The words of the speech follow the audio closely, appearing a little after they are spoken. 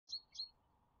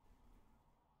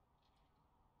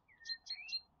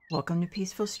Welcome to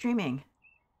Peaceful Streaming.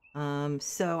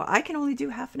 So I can only do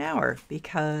half an hour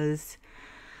because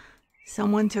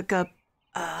someone took up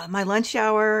my lunch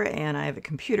hour and I have a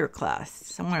computer class.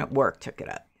 Someone at work took it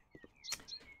up.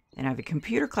 And I have a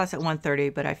computer class at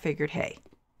 1:30, but I figured, hey,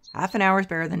 half an hour is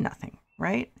better than nothing,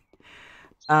 right?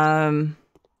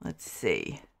 Let's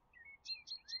see.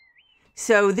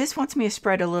 So this wants me to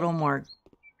spread a little more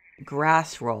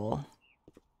grass roll,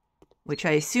 which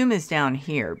I assume is down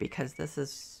here because this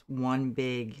is one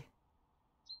big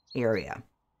area.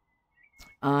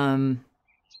 Okay.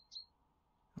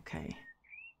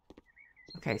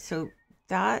 Okay, so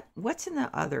what's in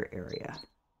the other area?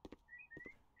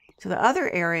 So the other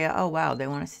area, oh wow, they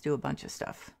want us to do a bunch of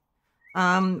stuff.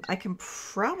 I can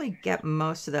probably get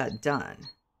most of that done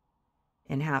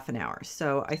in half an hour.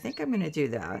 So I think I'm going to do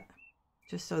that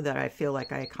just so that I feel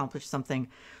like I accomplished something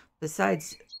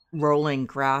besides rolling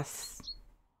grass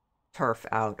turf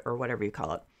out or whatever you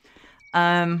call it.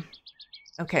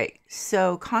 Okay,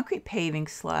 so concrete paving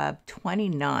slab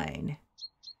 29.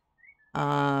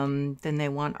 Then they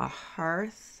want a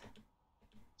hearth.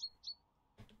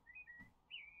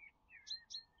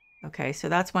 Okay, so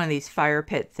that's one of these fire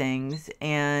pit things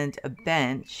and a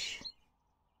bench,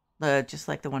 just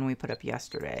like the one we put up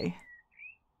yesterday.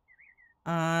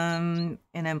 And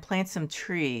then plant some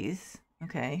trees.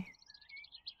 Okay.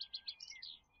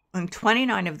 And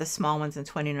 29 of the small ones and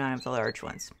 29 of the large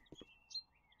ones.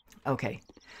 Okay.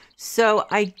 So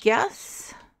I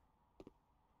guess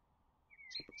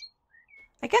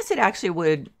it actually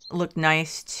would look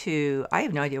nice to, I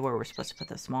have no idea where we're supposed to put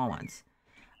the small ones.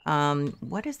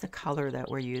 What is the color that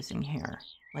we're using here?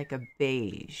 Like a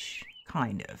beige,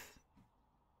 kind of.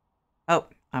 Oh,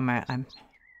 I'm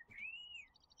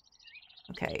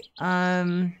okay.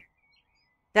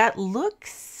 That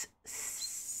looks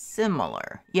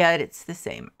similar. Yeah, it's the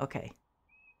same. Okay.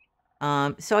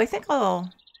 So I think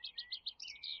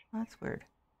that's weird.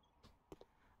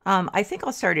 I think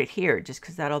I'll start it here just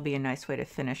because that'll be a nice way to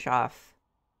finish off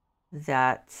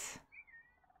that.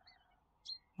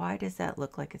 Why does that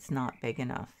look like it's not big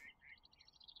enough?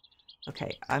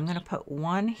 Okay, I'm going to put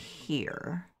one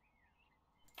here.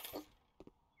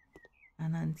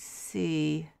 And then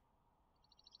see.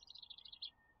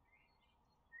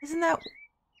 Isn't that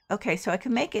okay? So I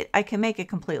can make it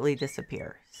completely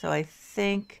disappear. So I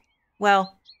think,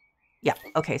 well, yeah,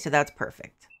 okay, so that's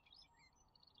perfect.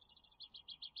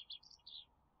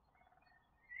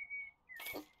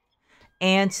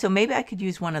 And so maybe I could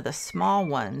use one of the small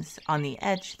ones on the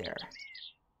edge there.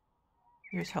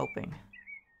 Here's hoping.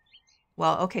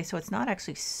 Well, okay, so it's not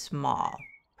actually small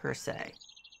per se.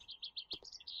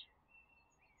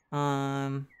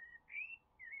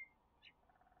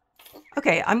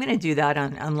 Okay, I'm going to do that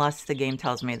unless the game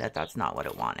tells me that that's not what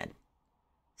it wanted.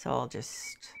 So I'll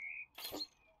just,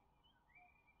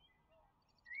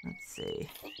 let's see.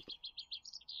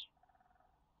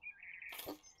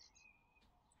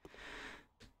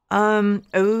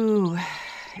 Oh,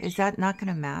 is that not going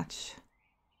to match?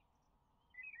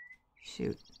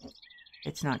 Shoot.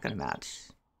 It's not going to match.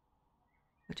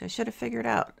 Which I should have figured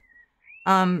out.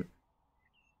 I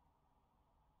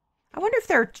wonder if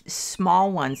there are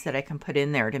small ones that I can put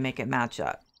in there to make it match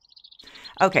up.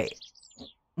 Okay.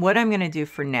 What I'm going to do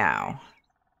for now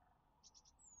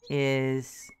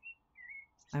is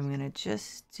I'm going to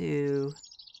just do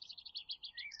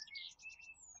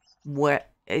what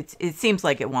it seems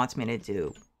like it wants me to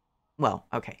do. Well,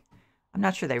 okay. I'm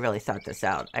not sure they really thought this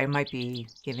out. I might be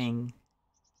giving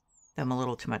them a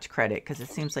little too much credit because it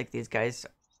seems like these guys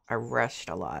are rushed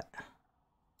a lot.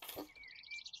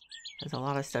 Because a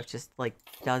lot of stuff just like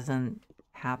doesn't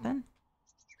happen.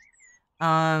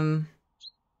 Of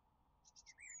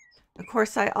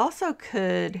course, I also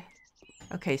could.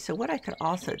 Okay, so what I could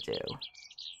also do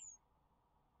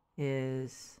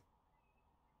is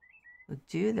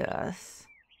do this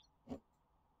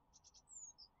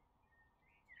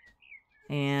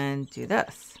and do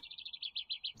this,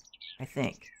 I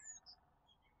think.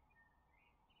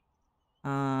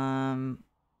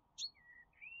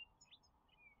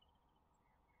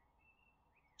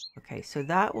 Okay, so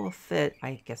that will fit.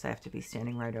 I guess I have to be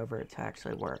standing right over it to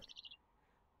actually work.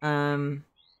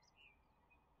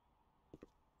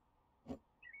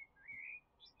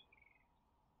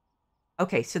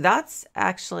 Okay, so that's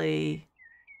actually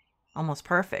almost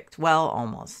perfect. Well,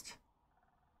 almost.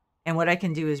 And what I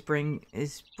can do is bring,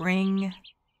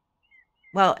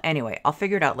 well, anyway, I'll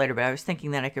figure it out later, but I was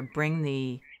thinking that I could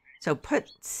bring so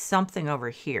put something over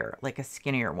here, like a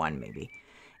skinnier one maybe.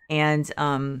 And,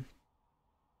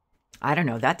 I don't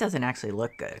know, that doesn't actually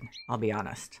look good, I'll be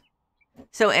honest.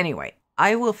 So anyway,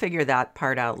 I will figure that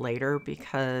part out later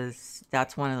because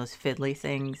that's one of those fiddly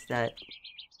things that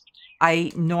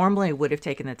I normally would have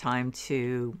taken the time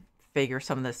to figure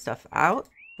some of this stuff out,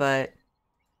 but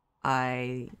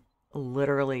I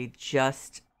literally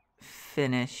just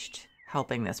finished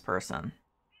helping this person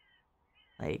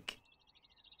like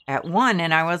at 1,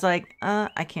 and I was like,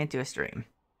 I can't do a stream.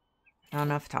 Not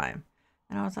enough time.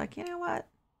 And I was like, you know what?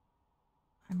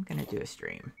 I'm gonna do a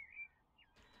stream.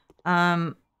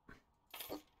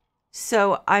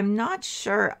 So I'm not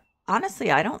sure.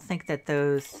 Honestly, I don't think that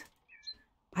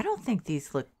I don't think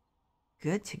these look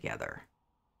good together.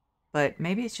 But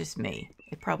maybe it's just me.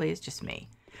 It probably is just me.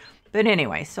 But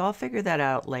anyway, so I'll figure that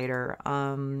out later.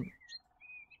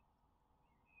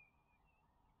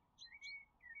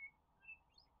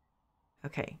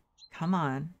 Okay, come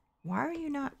on. Why are you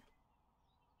not?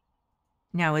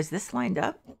 Now, is this lined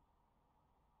up?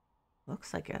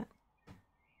 Looks like it.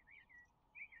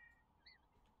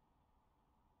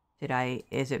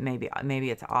 Is it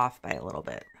maybe it's off by a little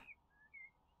bit.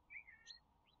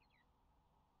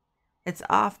 It's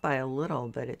off by a little,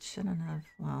 but it shouldn't have.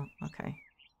 Well, okay.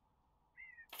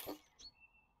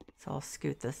 So I'll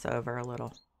scoot this over a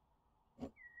little.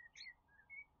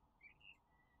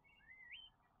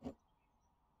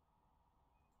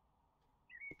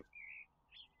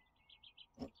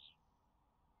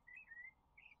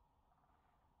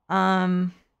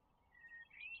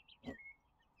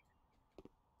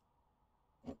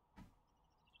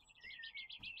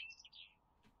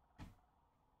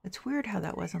 It's weird how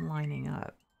that wasn't lining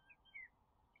up.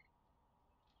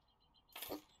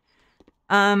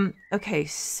 Okay,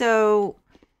 so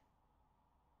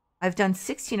I've done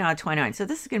 16 out of 29. So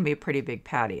this is going to be a pretty big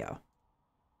patio.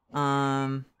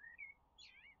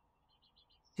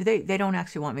 They don't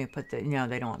actually want me to put the, no,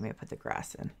 they don't want me to put the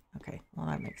grass in. Okay, well,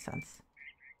 that makes sense.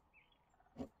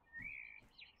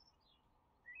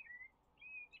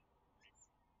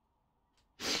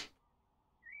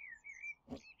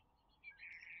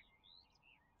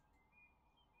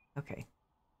 Okay.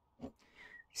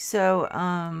 So,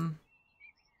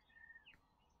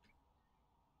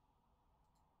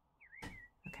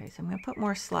 okay, so I'm going to put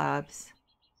more slabs,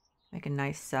 make a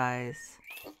nice size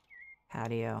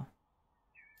patio.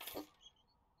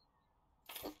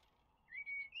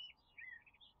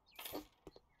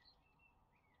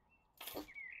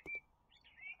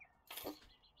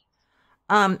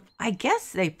 I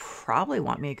guess they probably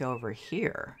want me to go over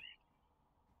here.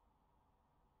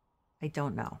 I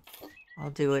don't know. I'll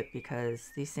do it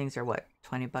because these things are what,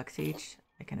 20 bucks each?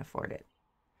 I can afford it.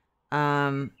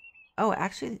 Oh,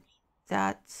 actually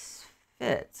that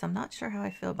fits. I'm not sure how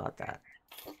I feel about that.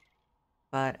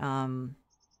 But I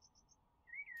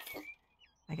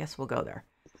guess we'll go there.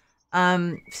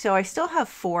 So I still have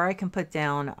 4 I can put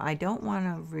down. I don't want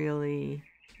to really,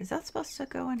 is that supposed to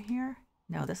go in here?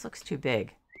 No, this looks too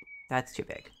big. That's too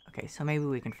big. Okay, so maybe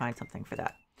we can find something for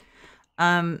that.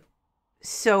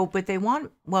 So, but they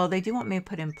want, well, they do want me to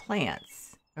put in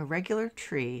plants. A regular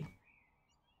tree.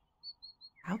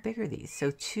 How big are these?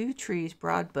 So 2 trees,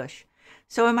 broad bush.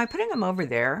 So am I putting them over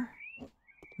there? I'm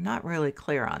not really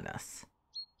clear on this.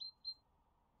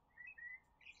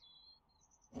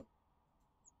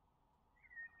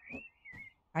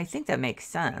 I think that makes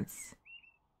sense.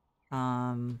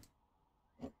 I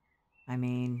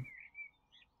mean,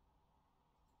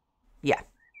 yeah,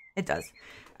 it does.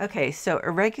 Okay, so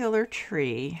a regular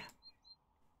tree.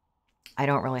 I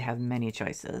don't really have many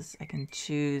choices. I can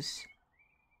choose.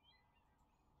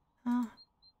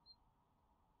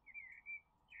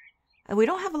 We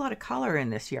don't have a lot of color in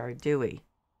this yard, do we?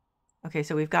 Okay,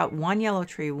 so we've got 1 yellow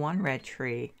tree, 1 red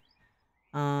tree.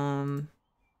 Do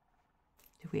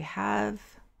we have?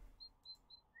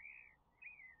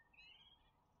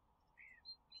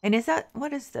 And is that,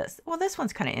 what is this? Well, this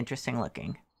one's kind of interesting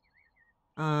looking.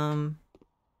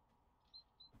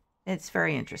 It's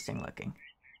very interesting looking.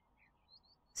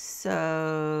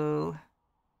 So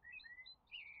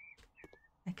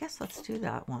I guess let's do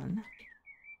that one.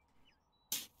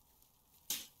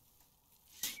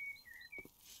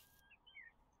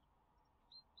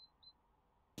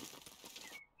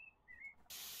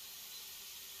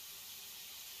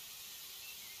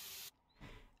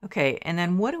 Okay, and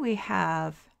then what do we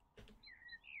have?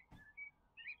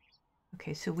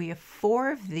 Okay, so we have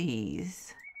 4 of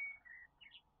these.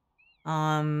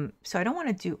 So I don't want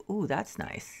to do, ooh, that's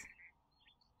nice.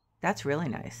 That's really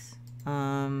nice.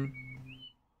 So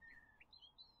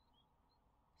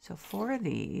 4 of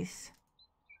these.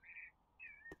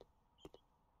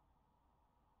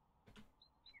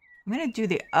 I'm going to do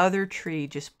the other tree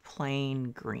just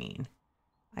plain green,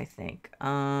 I think.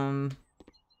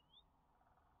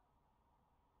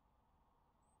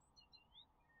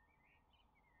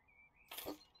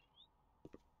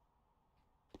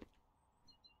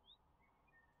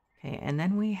 and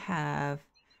then we have,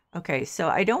 okay, so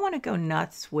I don't want to go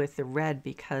nuts with the red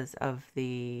because of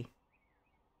the,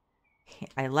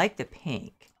 I like the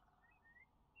pink.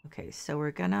 Okay, so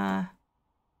we're gonna,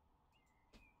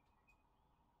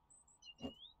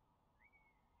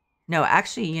 no,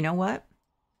 actually, you know what?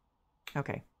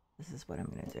 Okay, this is what I'm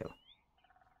gonna do.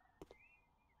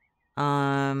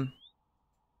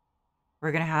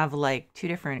 We're gonna have like 2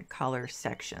 different color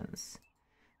sections.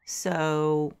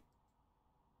 So,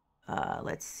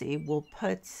 let's see, we'll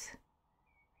put,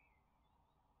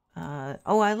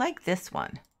 oh, I like this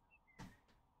one.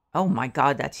 Oh my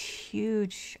God, that's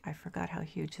huge. I forgot how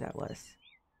huge that was.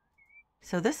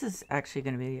 So this is actually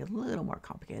going to be a little more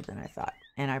complicated than I thought.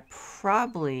 And I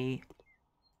probably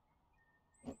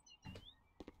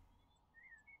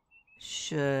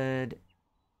should,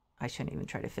 I shouldn't even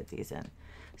try to fit these in.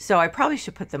 So I probably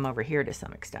should put them over here to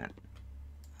some extent.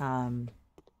 I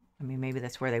mean, maybe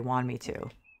that's where they want me to.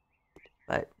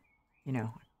 But, you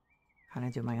know, kind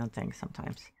of do my own thing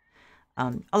sometimes.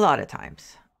 A lot of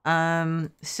times.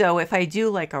 So if I do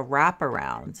like a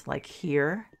wraparound, like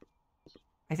here,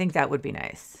 I think that would be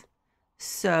nice.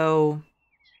 So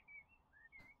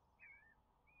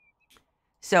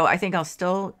I think I'll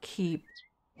still keep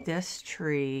this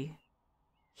tree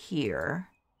here.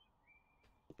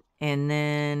 And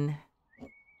then,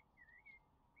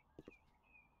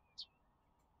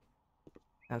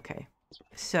 okay.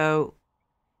 So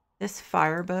this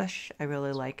fire bush, I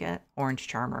really like it. Orange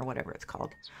charmer, whatever it's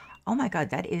called. Oh my God,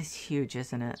 that is huge,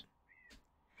 isn't it?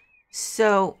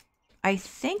 So I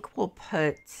think we'll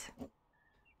put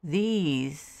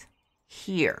these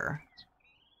here.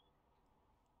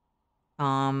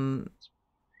 And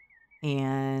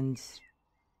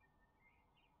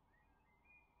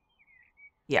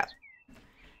yeah.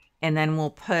 And then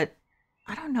we'll put,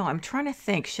 I don't know, I'm trying to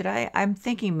think, should I, I'm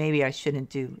thinking maybe I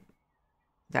shouldn't do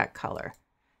that color.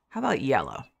 How about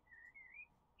yellow?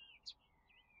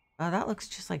 Oh, that looks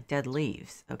just like dead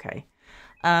leaves. Okay.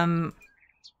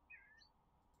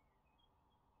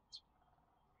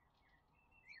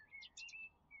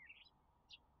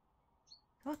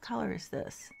 What color is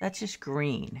this? That's just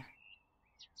green.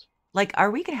 Like,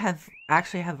 are we gonna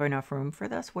actually have enough room for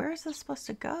this? Where is this supposed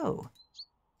to go?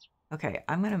 Okay,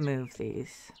 I'm gonna move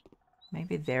these.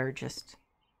 Maybe they're just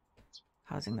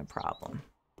causing the problem.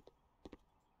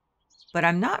 But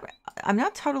I'm not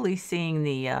totally seeing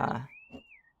the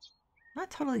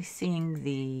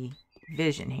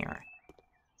vision here,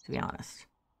 to be honest.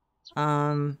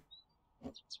 I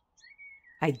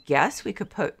guess we could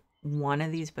put one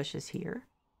of these bushes here.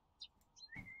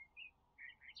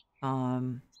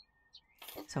 So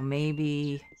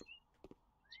maybe,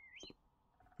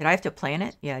 did I have to plant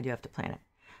it? Yeah, I do have to plant it.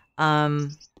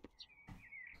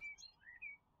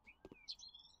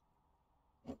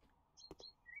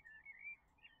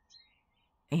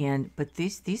 But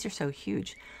these are so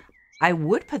huge. I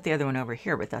would put the other one over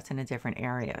here, but that's in a different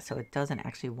area, so it doesn't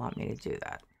actually want me to do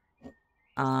that.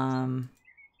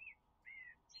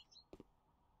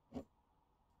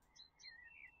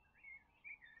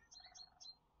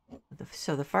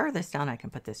 So the farthest down I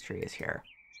can put this tree is here.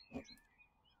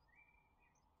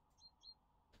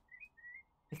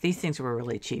 If these things were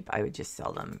really cheap, I would just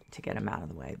sell them to get them out of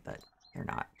the way, but they're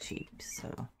not cheap,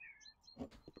 so.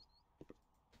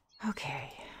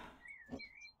 Okay.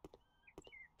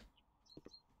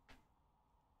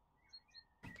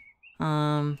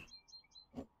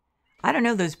 I don't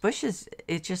know, those bushes,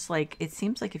 it's just like, it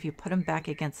seems like if you put them back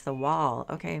against the wall,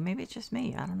 okay, maybe it's just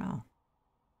me, I don't know.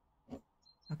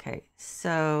 Okay,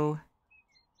 so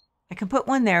I can put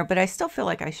one there, but I still feel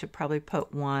like I should probably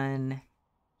put one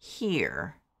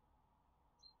here.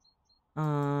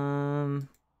 I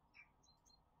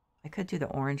could do the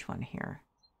orange one here.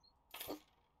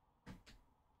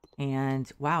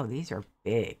 And wow, these are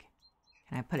big.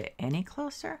 Can I put it any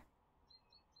closer?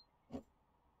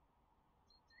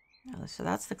 No, so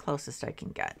that's the closest I can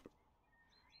get.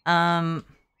 And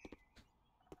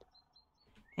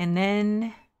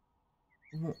then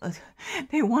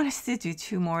they want us to do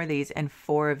 2 more of these and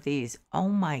 4 of these. Oh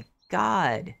my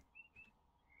God.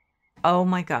 Oh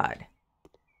my God.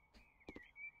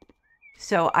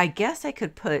 So I guess I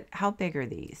could put, how big are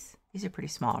these? These are pretty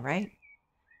small, right?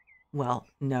 Well,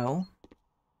 no.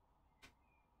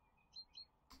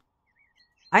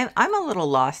 I'm a little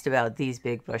lost about these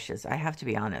big bushes. I have to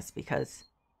be honest, because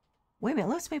wait a minute,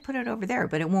 let me put it over there,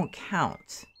 but it won't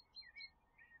count.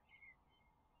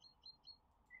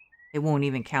 It won't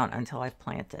even count until I've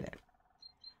planted it.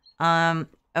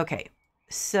 Okay,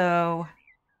 so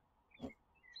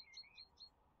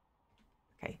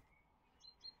okay,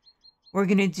 we're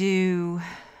gonna do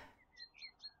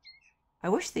I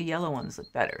wish the yellow ones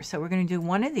looked better. So we're going to do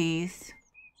one of these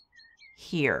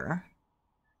here,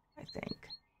 I think.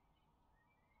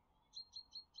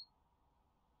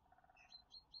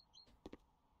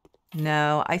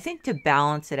 No, I think to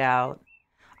balance it out,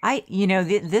 you know,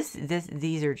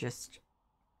 these are just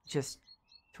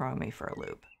throwing me for a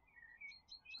loop.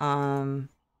 I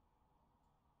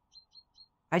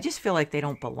just feel like they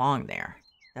don't belong there.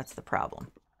 That's the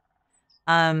problem.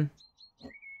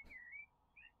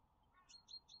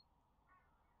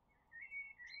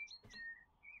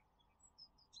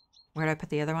 Where did I put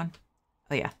the other one?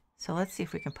 Oh yeah. So let's see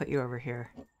if we can put you over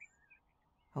here.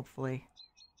 Hopefully.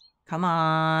 Come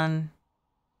on.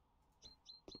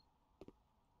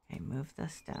 Okay, move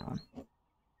this down.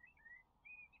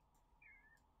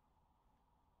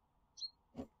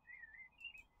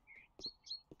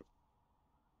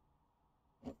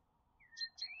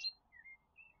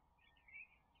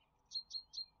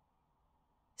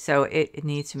 So it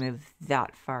needs to move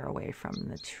that far away from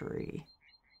the tree.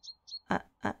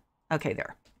 Okay,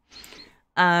 there.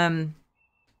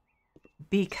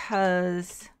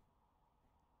 Because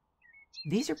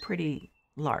these are pretty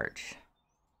large.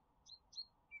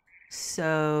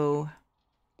 So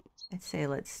I'd say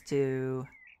let's do...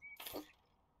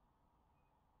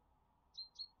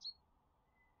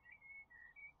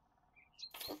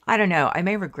 I don't know. I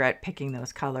may regret picking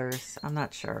those colors. I'm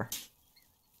not sure.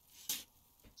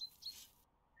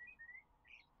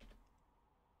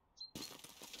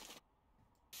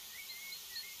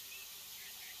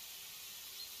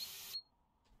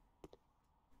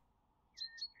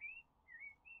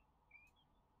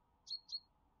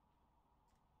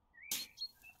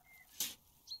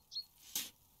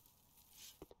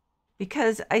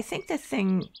 Because I think the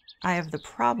thing I have the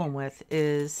problem with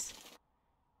is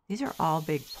these are all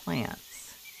big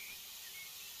plants.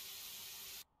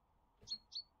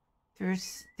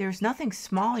 There's nothing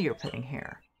small you're putting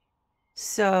here.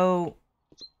 So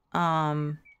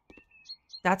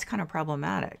that's kind of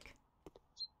problematic.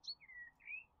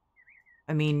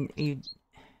 I mean,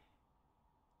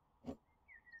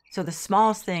 so the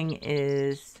smallest thing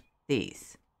is these.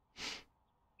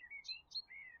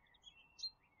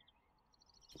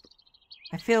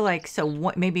 I feel like,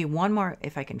 so maybe one more,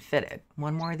 if I can fit it,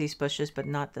 one more of these bushes, but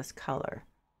not this color,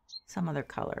 some other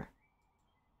color.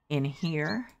 In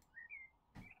here,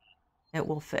 it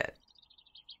will fit.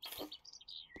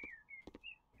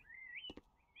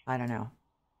 I don't know.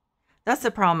 That's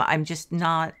the problem. I'm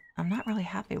not really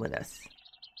happy with this.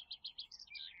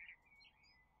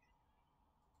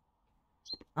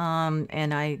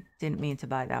 And I didn't mean to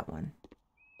buy that one.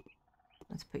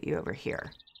 Let's put you over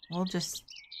here. We'll just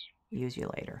use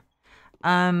you later.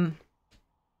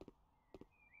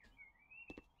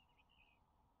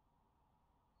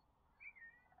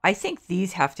 I think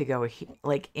these have to go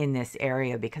like in this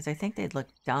area because I think they'd look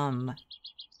dumb.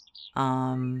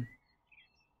 I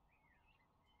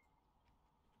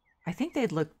think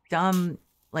they'd look dumb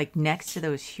like next to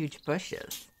those huge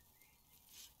bushes.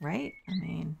 Right? I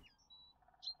mean,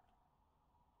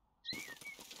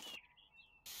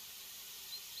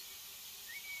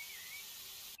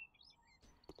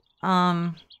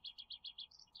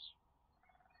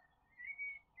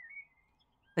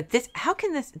 but this, how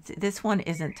can this one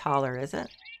isn't taller, is it?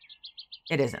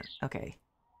 It isn't. Okay.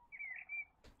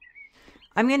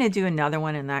 I'm going to do another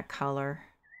one in that color.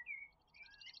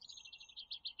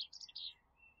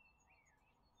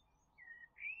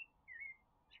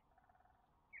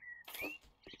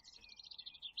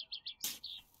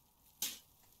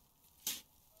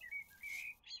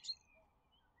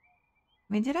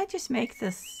 I mean, did I just make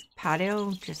this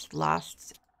patio just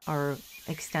last or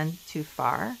extend too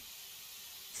far?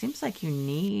 Seems like you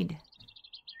need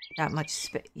that much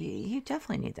space. You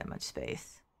definitely need that much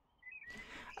space.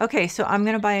 Okay, so I'm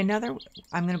going to buy I'm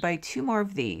going to buy 2 more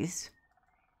of these.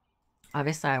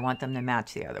 Obviously, I want them to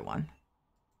match the other one.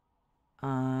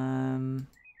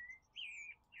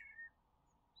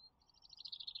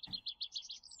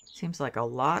 Seems like a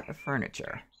lot of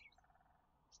furniture.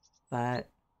 But,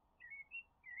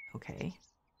 okay.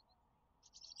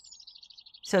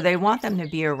 So they want them to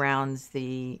be around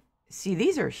the... See,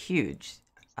 these are huge.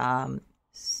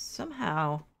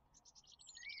 Somehow...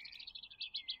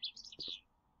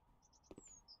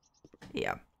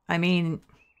 Yeah, I mean,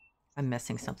 I'm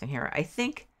missing something here. I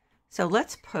think, so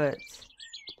let's put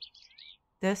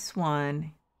this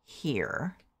one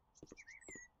here.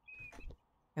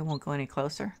 It won't go any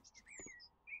closer.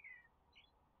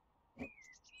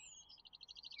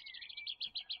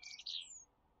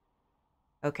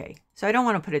 Okay, so I don't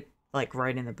want to put it like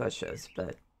right in the bushes,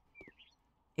 but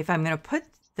if I'm going to put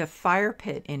the fire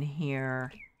pit in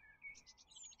here,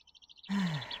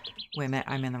 Wait a minute,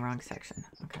 I'm in the wrong section.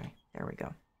 Okay, there we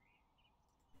go.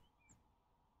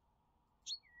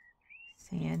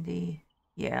 Sandy.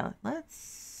 Yeah,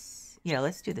 let's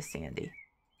do the sandy.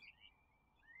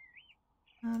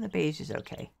 The beige is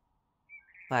okay.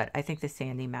 But I think the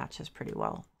sandy matches pretty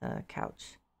well the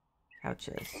couches.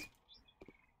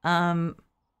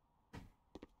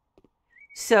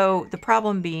 So the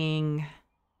problem being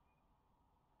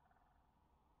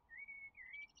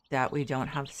that we don't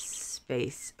have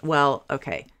space. Well,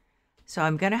 okay. So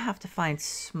I'm going to have to find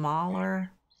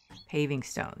smaller paving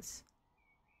stones,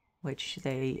 which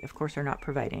they, of course, are not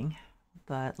providing.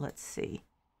 But let's see.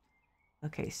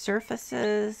 Okay,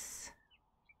 surfaces,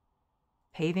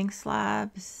 paving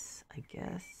slabs, I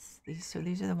guess. These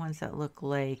are the ones that look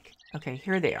like, okay,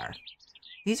 here they are.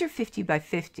 These are 50 by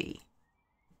 50.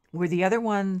 Were the other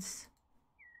ones,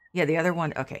 yeah, the other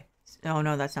one, okay. Oh,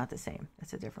 no, that's not the same.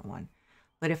 That's a different one.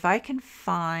 But if I can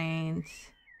find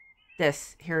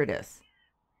this, here it is.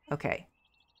 Okay.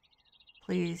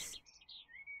 Please.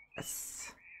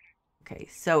 Yes. Okay,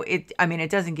 so it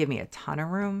doesn't give me a ton of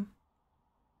room.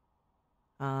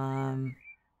 I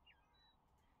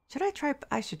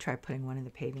should try putting one in the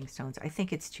paving stones. I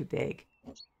think it's too big.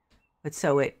 But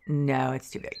no, it's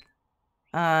too big.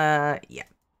 Yeah.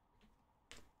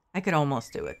 I could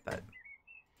almost do it, but.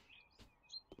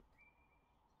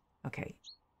 Okay.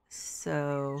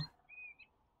 So.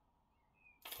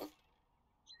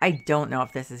 I don't know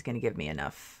if this is going to give me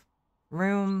enough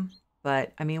room,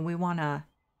 but I mean, we want to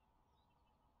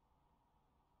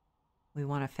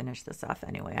finish this off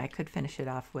anyway. I could finish it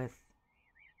off with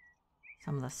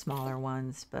some of the smaller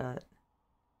ones, but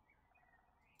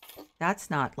that's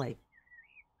not like,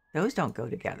 those don't go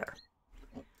together.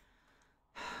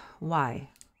 Why?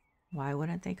 Why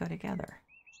wouldn't they go together?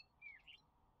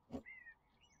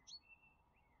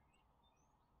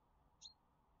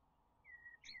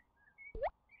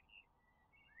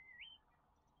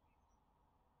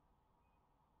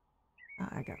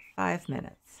 I got 5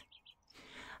 minutes.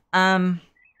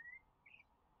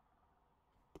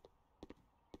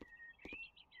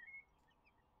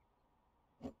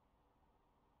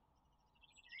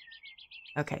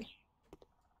 Okay.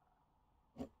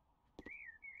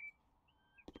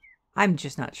 I'm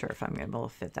just not sure if I'm going to be able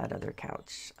to fit that other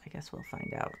couch. I guess we'll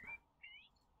find out.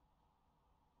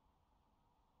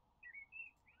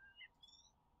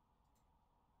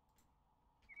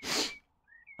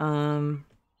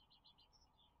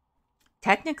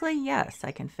 Technically, yes,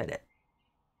 I can fit it.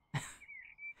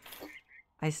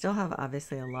 I still have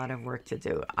obviously a lot of work to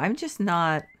do. I'm just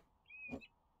not.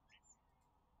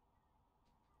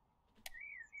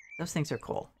 Those things are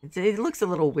cool. It looks a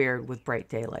little weird with bright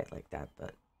daylight like that,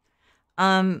 but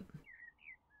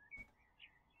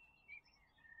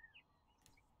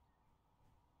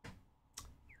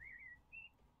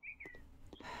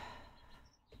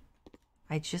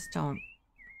I just don't.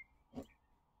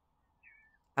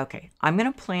 Okay, I'm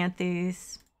gonna plant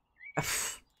these.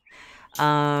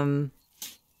 I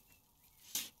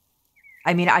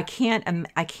mean, I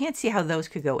can't see how those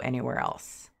could go anywhere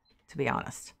else, to be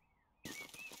honest.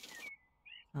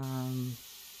 And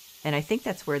I think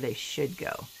that's where they should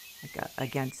go, like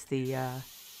against the.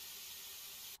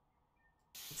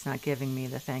 It's not giving me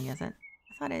the thing, is it?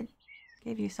 I thought it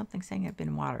gave you something saying it had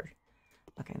been watered.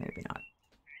 Okay, maybe not.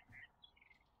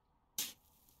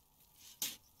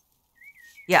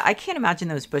 Yeah, I can't imagine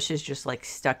those bushes just like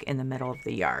stuck in the middle of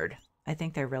the yard. I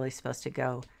think they're really supposed to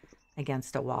go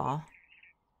against a wall.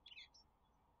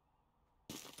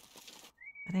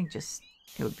 I think just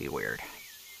it would be weird.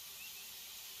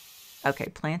 Okay,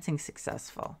 planting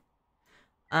successful.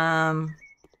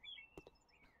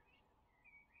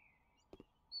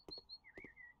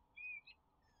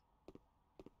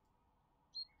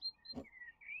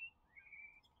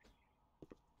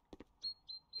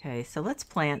 Okay, so let's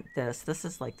plant this. This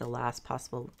is like the last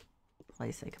possible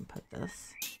place I can put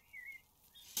this.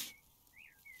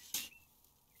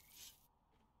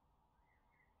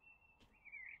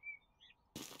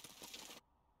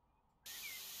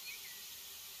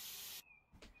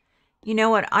 You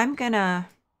know what? I'm gonna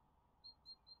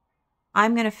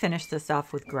finish this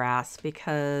off with grass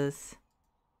because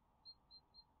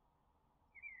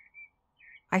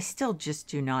I still just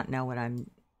do not know what I'm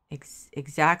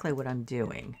exactly what I'm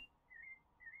doing.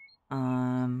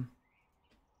 And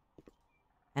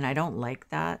I don't like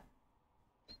that.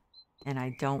 And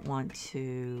I don't want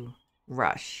to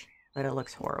rush, but it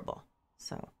looks horrible.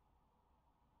 So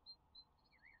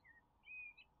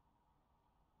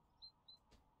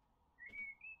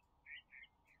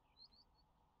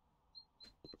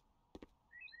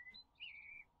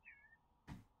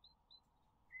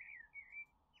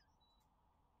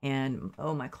And,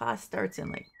 oh, my class starts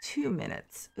in like 2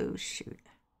 minutes. Oh, shoot.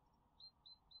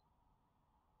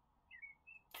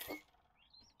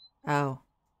 Oh,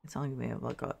 it's only going to be able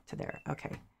to go up to there.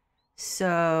 Okay.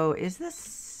 So is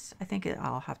this, I think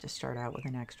I'll have to start out with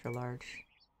an extra large.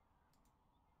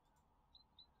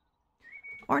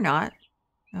 Or not.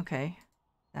 Okay.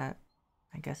 That,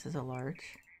 I guess, is a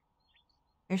large.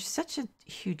 There's such a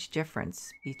huge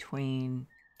difference between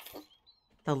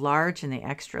the large and the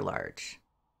extra large,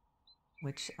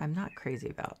 which I'm not crazy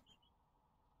about.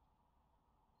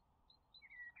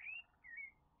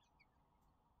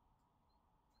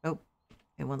 Oh,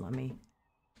 it won't let me.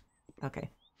 Okay.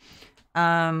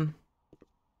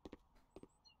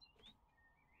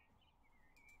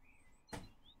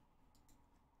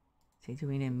 Is he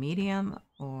doing a medium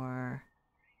or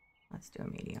let's do a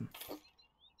medium.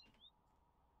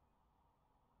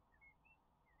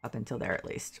 Up until there at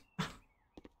least.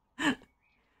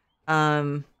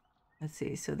 Let's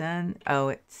see. So then, oh,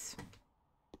 it's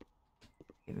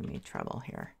giving me trouble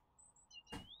here.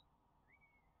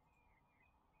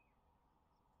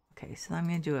 Okay, so I'm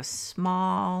going to do a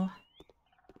small.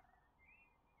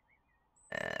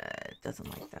 It doesn't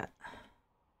like that.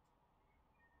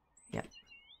 Yep.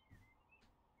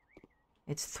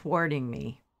 It's thwarting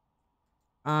me.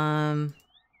 And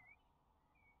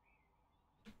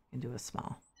do a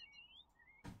small.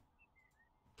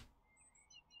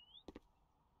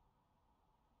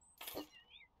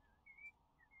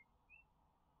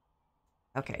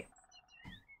 Okay.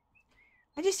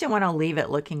 I just don't want to leave it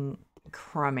looking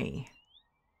crummy.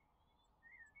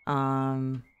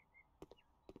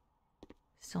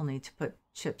 Still need to put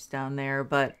chips down there,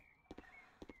 but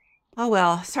oh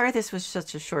well. Sorry this was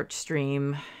such a short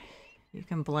stream. You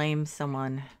can blame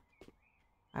someone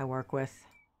I work with.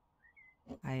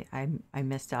 I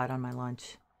missed out on my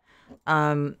lunch.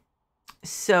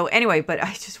 So anyway, but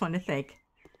I just want to thank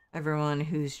everyone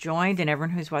who's joined and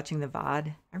everyone who's watching the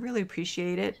VOD. I really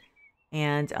appreciate it.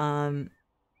 And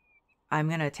I'm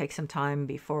going to take some time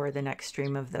before the next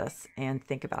stream of this and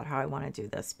think about how I want to do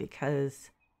this, because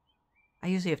I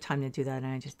usually have time to do that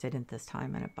and I just didn't this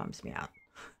time and it bums me out.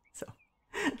 So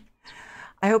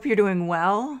I hope you're doing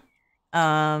well,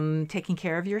 taking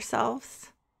care of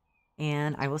yourselves,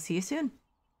 and I will see you soon.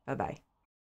 Bye-bye.